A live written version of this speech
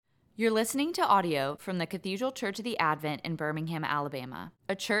You're listening to audio from the Cathedral Church of the Advent in Birmingham, Alabama,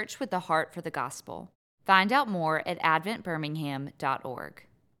 a church with the heart for the gospel. Find out more at adventbirmingham.org.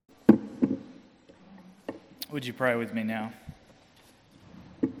 Would you pray with me now?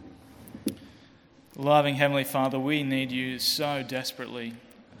 Loving Heavenly Father, we need you so desperately.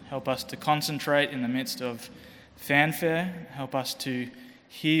 Help us to concentrate in the midst of fanfare. Help us to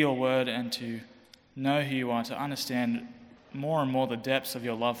hear your word and to know who you are, to understand more and more the depths of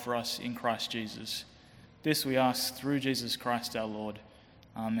your love for us in Christ Jesus. This we ask through Jesus Christ our Lord.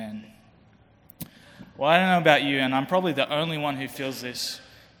 Amen. Well, I don't know about you, and I'm probably the only one who feels this,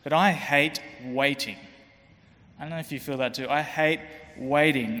 but I hate waiting. I don't know if you feel that too. I hate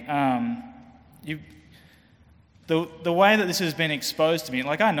waiting. The way that this has been exposed to me,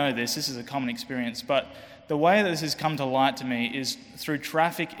 like I know this is a common experience, but the way that this has come to light to me is through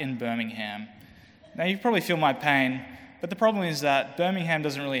traffic in Birmingham. Now you probably feel my pain, but the problem is that Birmingham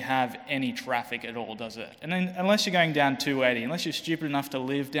doesn't really have any traffic at all, does it? And then, unless you're going down 280, unless you're stupid enough to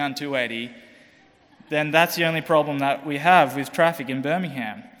live down 280, then that's the only problem that we have with traffic in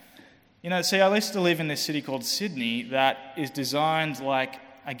Birmingham. You know, see, I used to live in this city called Sydney that is designed like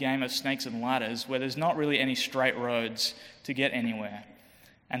a game of snakes and ladders where there's not really any straight roads to get anywhere.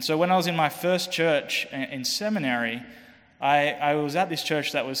 And so when I was in my first church in seminary, I was at this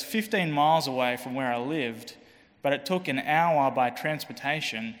church that was 15 miles away from where I lived, but it took an hour by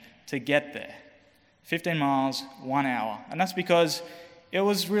transportation to get there. 15 miles, 1 hour. And that's because it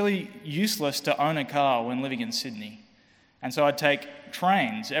was really useless to own a car when living in Sydney. And so I'd take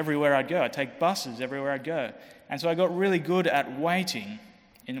trains everywhere I'd go. I'd take buses everywhere I'd go. And so I got really good at waiting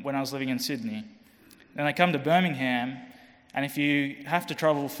when I was living in Sydney. Then I come to Birmingham, and if you have to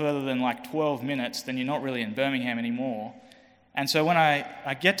travel further than like 12 minutes, then you're not really in Birmingham anymore. And so when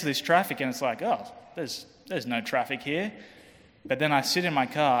I get to this traffic and it's like, oh, there's no traffic here. But then I sit in my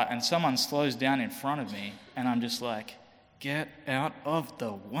car and someone slows down in front of me and I'm just like, get out of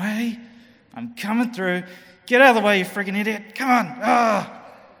the way. I'm coming through. Get out of the way, you freaking idiot. Come on. Ah!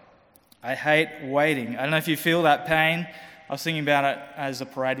 I hate waiting. I don't know if you feel that pain. I was thinking about it as the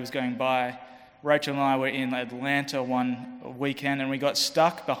parade was going by. Rachel and I were in Atlanta one weekend and we got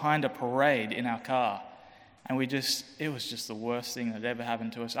stuck behind a parade in our car. And it was just the worst thing that ever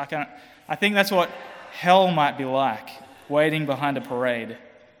happened to us. I think that's what hell might be like, waiting behind a parade.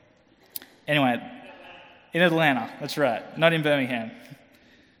 Anyway, in Atlanta, that's right, not in Birmingham.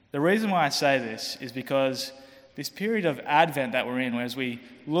 The reason why I say this is because this period of Advent that we're in, as we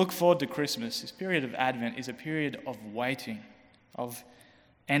look forward to Christmas, this period of Advent is a period of waiting, of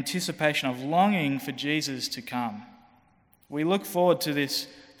anticipation, of longing for Jesus to come. We look forward to this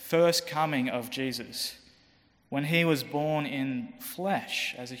first coming of Jesus, when he was born in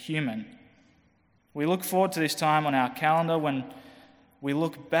flesh as a human. We look forward to this time on our calendar when we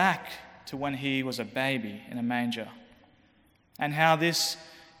look back to when he was a baby in a manger, and how this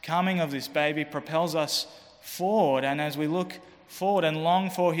coming of this baby propels us forward, and as we look forward and long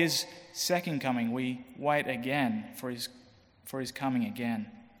for his second coming, we wait again for his coming again,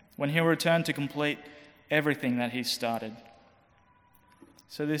 when he'll return to complete everything that he started.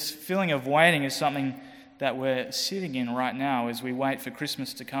 So this feeling of waiting is something that we're sitting in right now as we wait for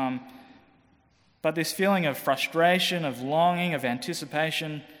Christmas to come. But this feeling of frustration, of longing, of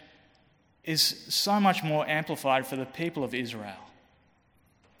anticipation is so much more amplified for the people of Israel.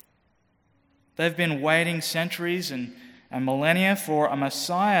 They've been waiting centuries and millennia for a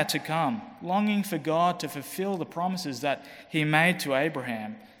Messiah to come, longing for God to fulfill the promises that he made to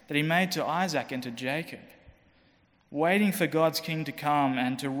Abraham, that he made to Isaac and to Jacob, waiting for God's king to come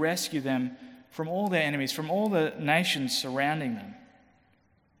and to rescue them from all their enemies, from all the nations surrounding them.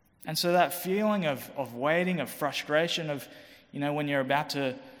 And so that feeling of waiting, of frustration, of, when you're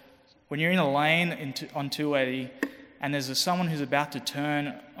in a lane on 280 and there's someone who's about to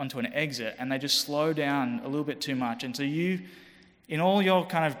turn onto an exit and they just slow down a little bit too much. And so you, in all your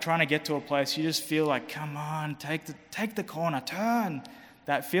kind of trying to get to a place, you just feel like, come on, take the corner, turn.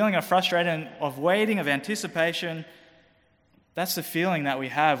 That feeling of frustration, of waiting, of anticipation, that's the feeling that we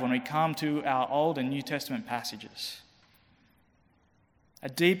have when we come to our Old and New Testament passages. A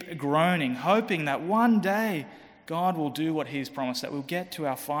deep groaning, hoping that one day God will do what he's promised, that we'll get to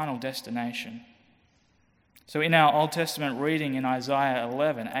our final destination. So in our Old Testament reading in Isaiah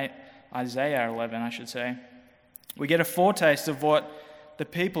 11, we get a foretaste of what the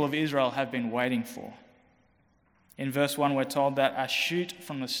people of Israel have been waiting for. In verse 1, we're told that a shoot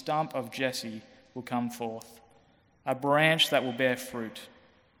from the stump of Jesse will come forth, a branch that will bear fruit.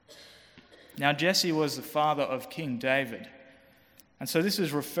 Now Jesse was the father of King David. And so this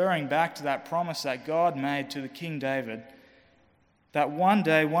is referring back to that promise that God made to the King David that one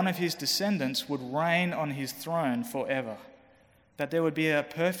day one of his descendants would reign on his throne forever, that there would be a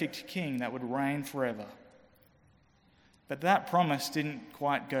perfect king that would reign forever. But that promise didn't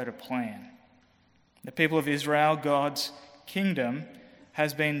quite go to plan. The people of Israel, God's kingdom,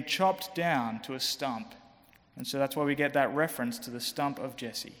 has been chopped down to a stump. And so that's why we get that reference to the stump of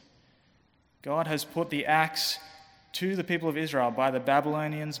Jesse. God has put the axe to the people of Israel by the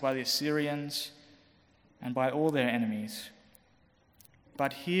Babylonians, by the Assyrians, and by all their enemies.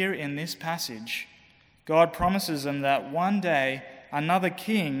 But here in this passage, God promises them that one day another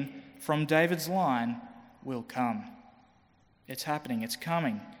king from David's line will come. It's happening, it's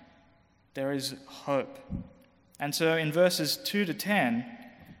coming. There is hope. And so in verses 2 to 10,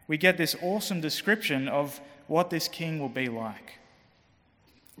 we get this awesome description of what this king will be like.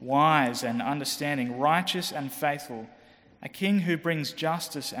 Wise and understanding, righteous and faithful, a king who brings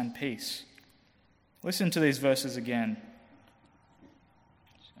justice and peace. Listen to these verses again.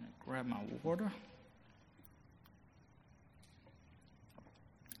 Just going to grab my water.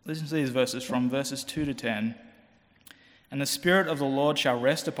 Listen to these verses from verses 2 to 10. And the Spirit of the Lord shall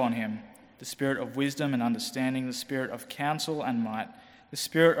rest upon him, the Spirit of wisdom and understanding, the Spirit of counsel and might, the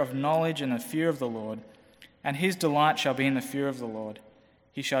Spirit of knowledge and the fear of the Lord. And his delight shall be in the fear of the Lord.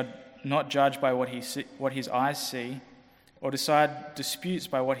 He shall not judge by what his eyes see, or decide disputes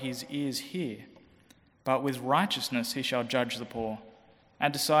by what his ears hear. But with righteousness he shall judge the poor,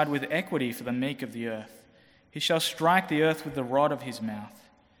 and decide with equity for the meek of the earth. He shall strike the earth with the rod of his mouth,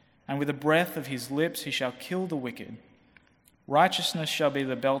 and with the breath of his lips he shall kill the wicked. Righteousness shall be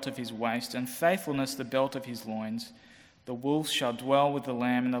the belt of his waist, and faithfulness the belt of his loins. The wolf shall dwell with the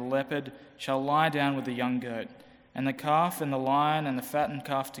lamb, and the leopard shall lie down with the young goat, and the calf and the lion and the fattened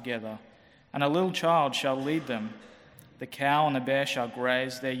calf together, and a little child shall lead them. The cow and the bear shall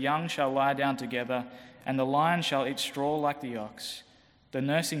graze, their young shall lie down together, and the lion shall eat straw like the ox. The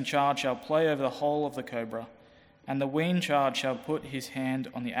nursing child shall play over the hole of the cobra, and the weaned child shall put his hand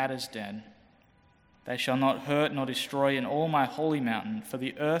on the adder's den. They shall not hurt nor destroy in all my holy mountain, for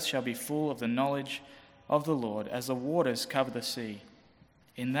the earth shall be full of the knowledge of the Lord, as the waters cover the sea.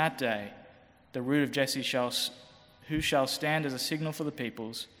 In that day, the root of Jesse who shall stand as a signal for the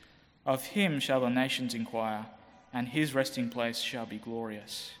peoples. Of him shall the nations inquire, and his resting place shall be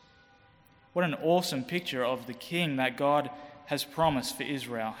glorious. What an awesome picture of the king that God has promised for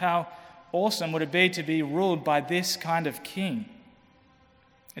Israel. How awesome would it be to be ruled by this kind of king?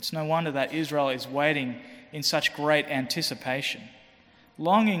 It's no wonder that Israel is waiting in such great anticipation,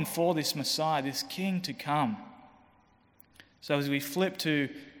 longing for this Messiah, this king to come. So as we flip to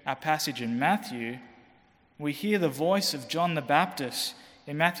our passage in Matthew, we hear the voice of John the Baptist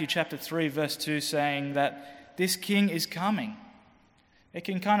in Matthew chapter 3, verse 2, saying that this king is coming. It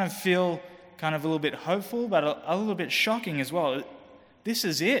can kind of feel a little bit hopeful, but a little bit shocking as well. This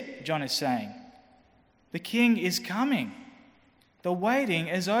is it, John is saying. The king is coming. The waiting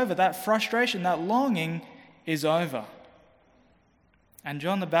is over. That frustration, that longing is over. And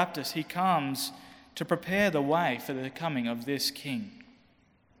John the Baptist, he comes to prepare the way for the coming of this king.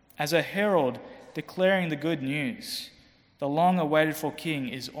 As a herald declaring the good news, the long-awaited for king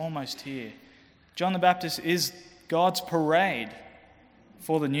is almost here. John the Baptist is God's parade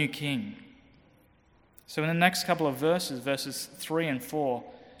for the new king. So in the next couple of verses 3 and 4,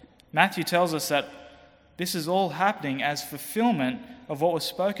 Matthew tells us that this is all happening as fulfillment of what was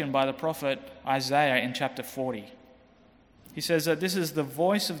spoken by the prophet Isaiah in chapter 40. He says that this is the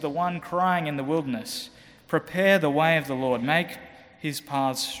voice of the one crying in the wilderness, "Prepare the way of the Lord, make his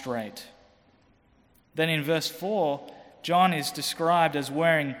paths straight." Then in verse 4, John is described as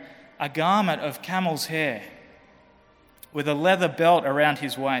wearing a garment of camel's hair with a leather belt around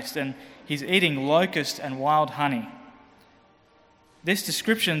his waist, and he's eating locust and wild honey. This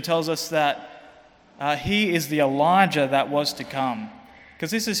description tells us that he is the Elijah that was to come,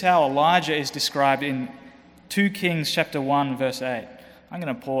 because this is how Elijah is described in 2 Kings chapter 1, verse 8. I'm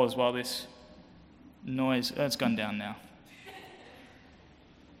going to pause while this noise, it's gone down now.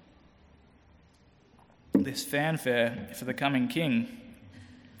 This fanfare for the coming king.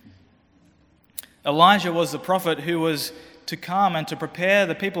 Elijah was the prophet who was to come and to prepare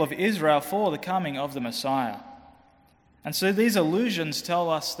the people of Israel for the coming of the Messiah. And so these allusions tell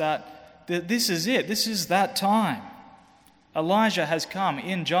us that this is it. This is that time. Elijah has come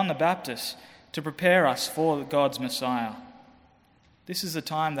in John the Baptist to prepare us for God's Messiah. This is the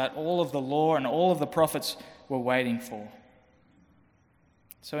time that all of the law and all of the prophets were waiting for.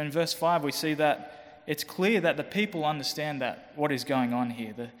 So in verse 5 we see that it's clear that the people understand that what is going on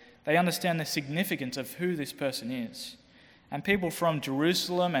here. They understand the significance of who this person is. And people from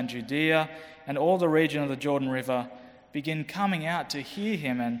Jerusalem and Judea and all the region of the Jordan River, begin coming out to hear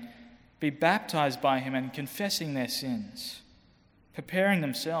him and be baptized by him and confessing their sins, preparing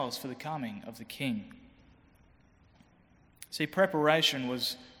themselves for the coming of the King. See, preparation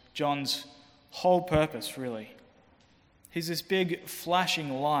was John's whole purpose, really. He's this big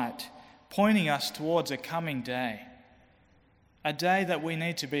flashing light pointing us towards a coming day, a day that we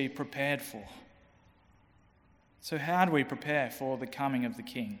need to be prepared for. So how do we prepare for the coming of the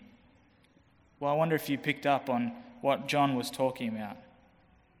King? Well, I wonder if you picked up on what John was talking about.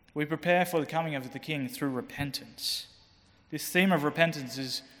 We prepare for the coming of the King through repentance. This theme of repentance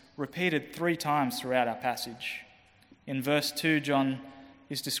is repeated 3 times throughout our passage. In verse 2, John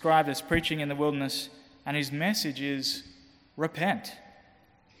is described as preaching in the wilderness, and his message is repent.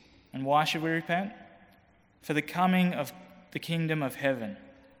 And why should we repent? For the coming of the kingdom of heaven.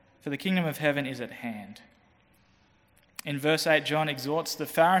 For the kingdom of heaven is at hand. In verse 8, John exhorts the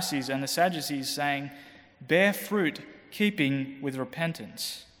Pharisees and the Sadducees, saying, bear fruit keeping with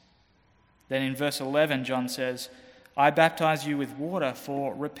repentance. Then in verse 11, John says, I baptize you with water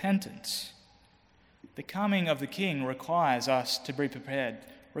for repentance. The coming of the King requires us to be prepared,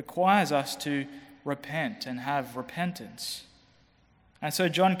 requires us to repent and have repentance. And so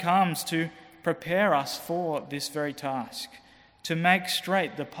John comes to prepare us for this very task, to make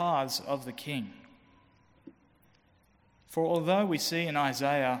straight the paths of the King. For although we see in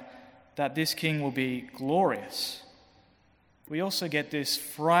Isaiah that this King will be glorious, we also get this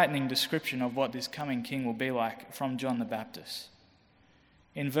frightening description of what this coming King will be like from John the Baptist.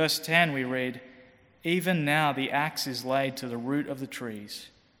 In verse 10 we read, even now the axe is laid to the root of the trees.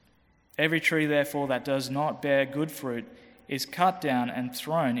 Every tree, therefore, that does not bear good fruit is cut down and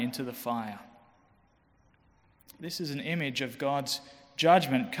thrown into the fire. This is an image of God's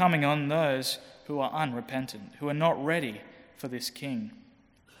judgment coming on those who are unrepentant, who are not ready for this King.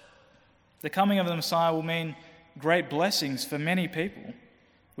 The coming of the Messiah will mean great blessings for many people.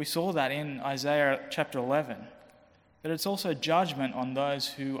 We saw that in Isaiah chapter 11. But it's also judgment on those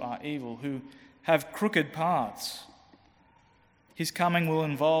who are evil, who have crooked paths. His coming will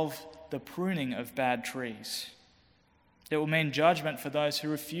involve the pruning of bad trees. It will mean judgment for those who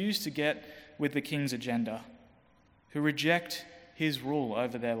refuse to get with the King's agenda, who reject his rule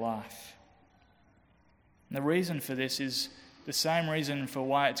over their life. And the reason for this is the same reason for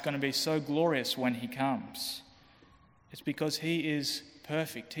why it's going to be so glorious when he comes. It's because he is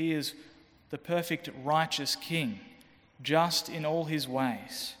perfect. He is the perfect righteous King, just in all his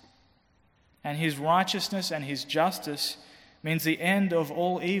ways. And his righteousness and his justice means the end of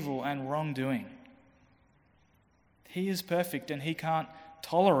all evil and wrongdoing. He is perfect and he can't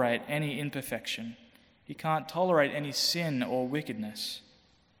tolerate any imperfection. He can't tolerate any sin or wickedness.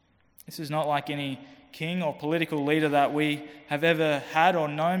 This is not like any king or political leader that we have ever had or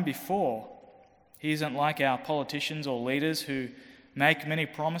known before. He isn't like our politicians or leaders who make many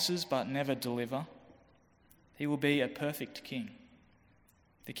promises but never deliver. He will be a perfect king.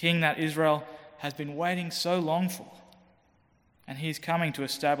 The king that Israel has been waiting so long for. And he is coming to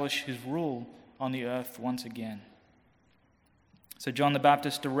establish his rule on the earth once again. So John the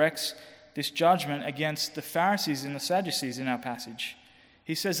Baptist directs this judgment against the Pharisees and the Sadducees in our passage.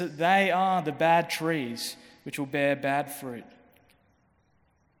 He says that they are the bad trees which will bear bad fruit.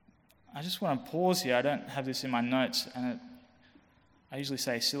 I just want to pause here. I don't have this in my notes, and I usually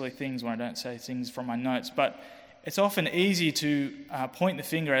say silly things when I don't say things from my notes, but it's often easy to point the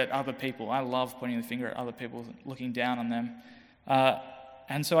finger at other people. I love pointing the finger at other people, looking down on them.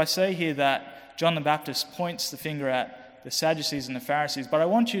 And so I say here that John the Baptist points the finger at the Sadducees and the Pharisees, but I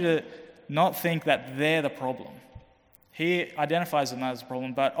want you to not think that they're the problem. He identifies them as the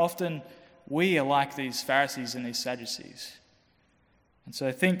problem, but often we are like these Pharisees and these Sadducees. And so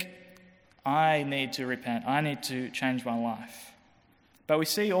I think I need to repent. I need to change my life. But we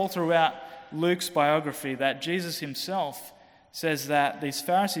see all throughout Luke's biography that Jesus himself says that these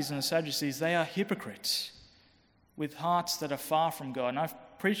Pharisees and the Sadducees, they are hypocrites with hearts that are far from God. And I've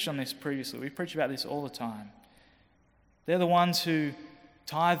preached on this previously. We preach about this all the time. They're the ones who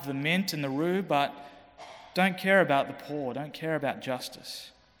tithe the mint and the rue, but don't care about the poor, don't care about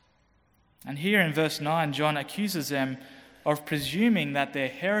justice. And here in verse 9, John accuses them of presuming that their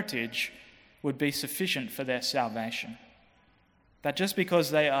heritage would be sufficient for their salvation. That just because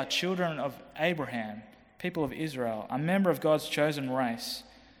they are children of Abraham, people of Israel, a member of God's chosen race,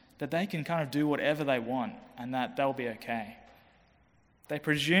 that they can kind of do whatever they want and that they'll be okay. They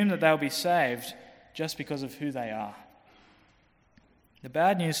presume that they'll be saved just because of who they are. The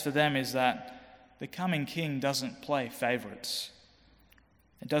bad news for them is that the coming king doesn't play favorites.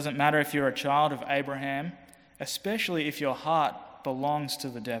 It doesn't matter if you're a child of Abraham, especially if your heart belongs to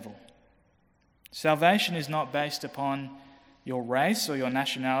the devil. Salvation is not based upon your race or your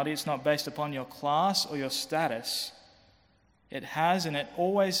nationality. It's not based upon your class or your status. It has and it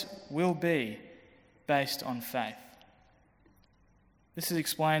always will be based on faith. This is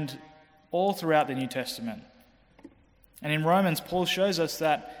explained all throughout the New Testament. And in Romans, Paul shows us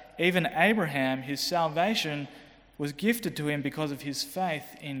that even Abraham, his salvation was gifted to him because of his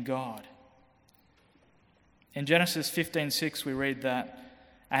faith in God. In Genesis 15:6 we read that,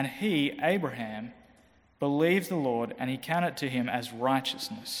 "And he, Abraham, believed the Lord, and he counted to him as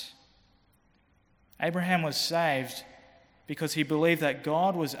righteousness." Abraham was saved because he believed that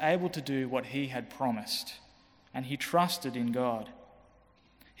God was able to do what he had promised, and he trusted in God.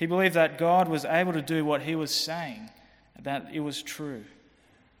 He believed that God was able to do what he was saying, that it was true.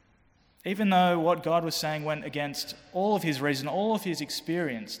 Even though what God was saying went against all of his reason, all of his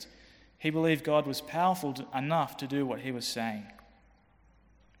experience, he believed God was powerful enough to do what he was saying.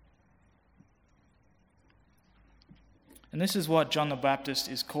 And this is what John the Baptist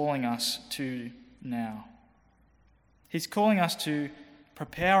is calling us to now. He's calling us to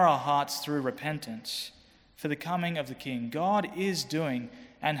prepare our hearts through repentance for the coming of the King. God is doing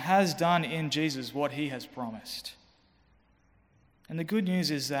and has done in Jesus what he has promised. And the good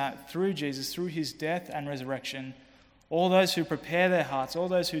news is that through Jesus, through his death and resurrection, all those who prepare their hearts, all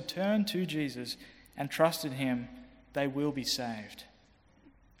those who turn to Jesus and trust in him, they will be saved.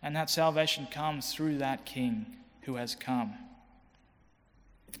 And that salvation comes through that King who has come.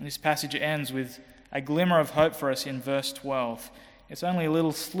 And this passage ends with a glimmer of hope for us in verse 12. It's only a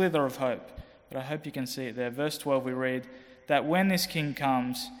little slither of hope, but I hope you can see it there. Verse 12 we read that when this King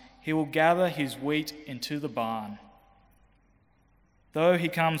comes, he will gather his wheat into the barn. Though he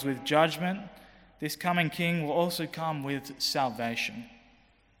comes with judgment, this coming King will also come with salvation.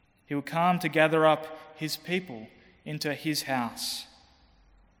 He will come to gather up his people into his house,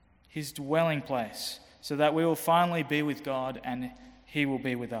 his dwelling place, so that we will finally be with God and he will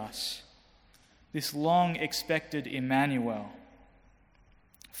be with us. This long-expected Emmanuel.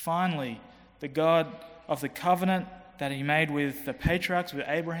 Finally, the God of the covenant that he made with the patriarchs, with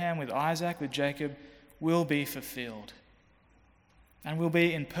Abraham, with Isaac, with Jacob, will be fulfilled. And we'll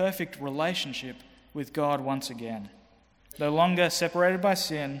be in perfect relationship with God once again. No longer separated by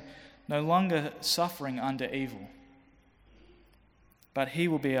sin, no longer suffering under evil. But he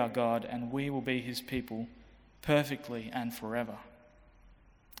will be our God and we will be his people perfectly and forever.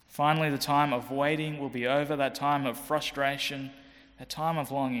 Finally, the time of waiting will be over, that time of frustration, that time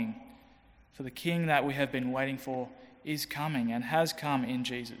of longing. For the King that we have been waiting for is coming and has come in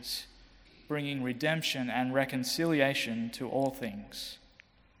Jesus, bringing redemption and reconciliation to all things.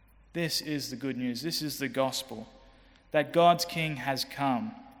 This is the good news. This is the gospel, that God's King has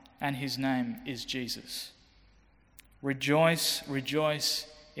come and his name is Jesus. Rejoice, rejoice,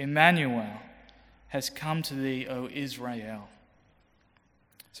 Emmanuel has come to thee, O Israel.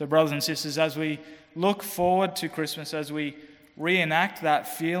 So brothers and sisters, as we look forward to Christmas, as we reenact that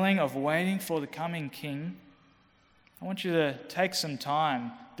feeling of waiting for the coming King, I want you to take some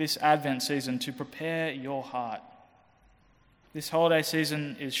time this Advent season to prepare your heart. This holiday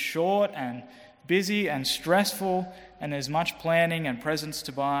season is short and busy and stressful, and there's much planning and presents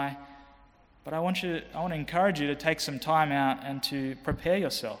to buy. But I want to encourage you to take some time out and to prepare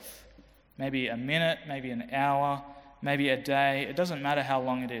yourself. Maybe a minute, maybe an hour, maybe a day. It doesn't matter how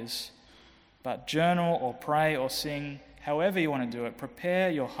long it is. But journal or pray or sing, however you want to do it. Prepare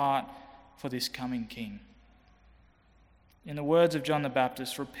your heart for this coming King. In the words of John the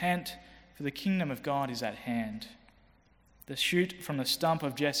Baptist, repent, for the kingdom of God is at hand. The shoot from the stump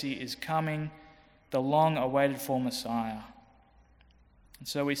of Jesse is coming, the long-awaited for Messiah. And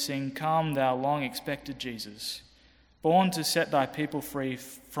so we sing, "Come, thou long-expected Jesus, born to set thy people free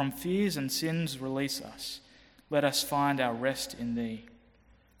from fears and sins, release us. Let us find our rest in thee.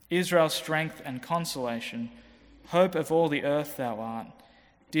 Israel's strength and consolation, hope of all the earth thou art,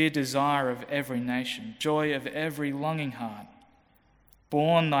 dear desire of every nation, joy of every longing heart.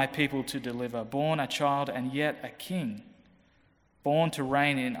 Born thy people to deliver, born a child and yet a king, born to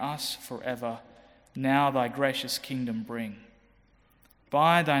reign in us forever, now thy gracious kingdom bring.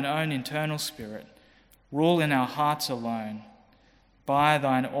 By thine own internal spirit, rule in our hearts alone. By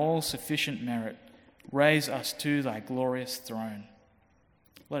thine all-sufficient merit, raise us to thy glorious throne."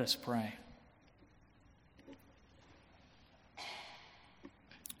 Let us pray.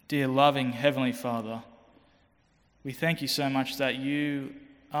 Dear loving Heavenly Father, we thank you so much that you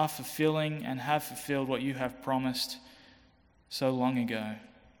are fulfilling and have fulfilled what you have promised so long ago,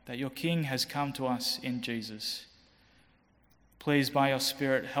 that your King has come to us in Jesus. Please, by your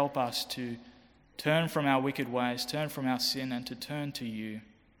Spirit, help us to turn from our wicked ways, turn from our sin, and to turn to you.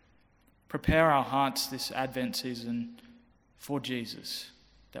 prepare our hearts this Advent season for Jesus,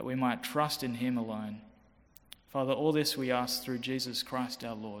 that we might trust in him alone. Father, all this we ask through Jesus Christ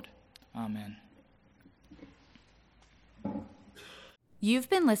our Lord. Amen. You've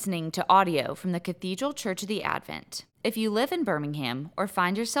been listening to audio from the Cathedral Church of the Advent. If you live in Birmingham or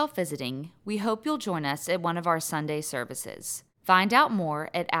find yourself visiting, we hope you'll join us at one of our Sunday services. Find out more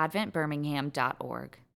at adventbirmingham.org.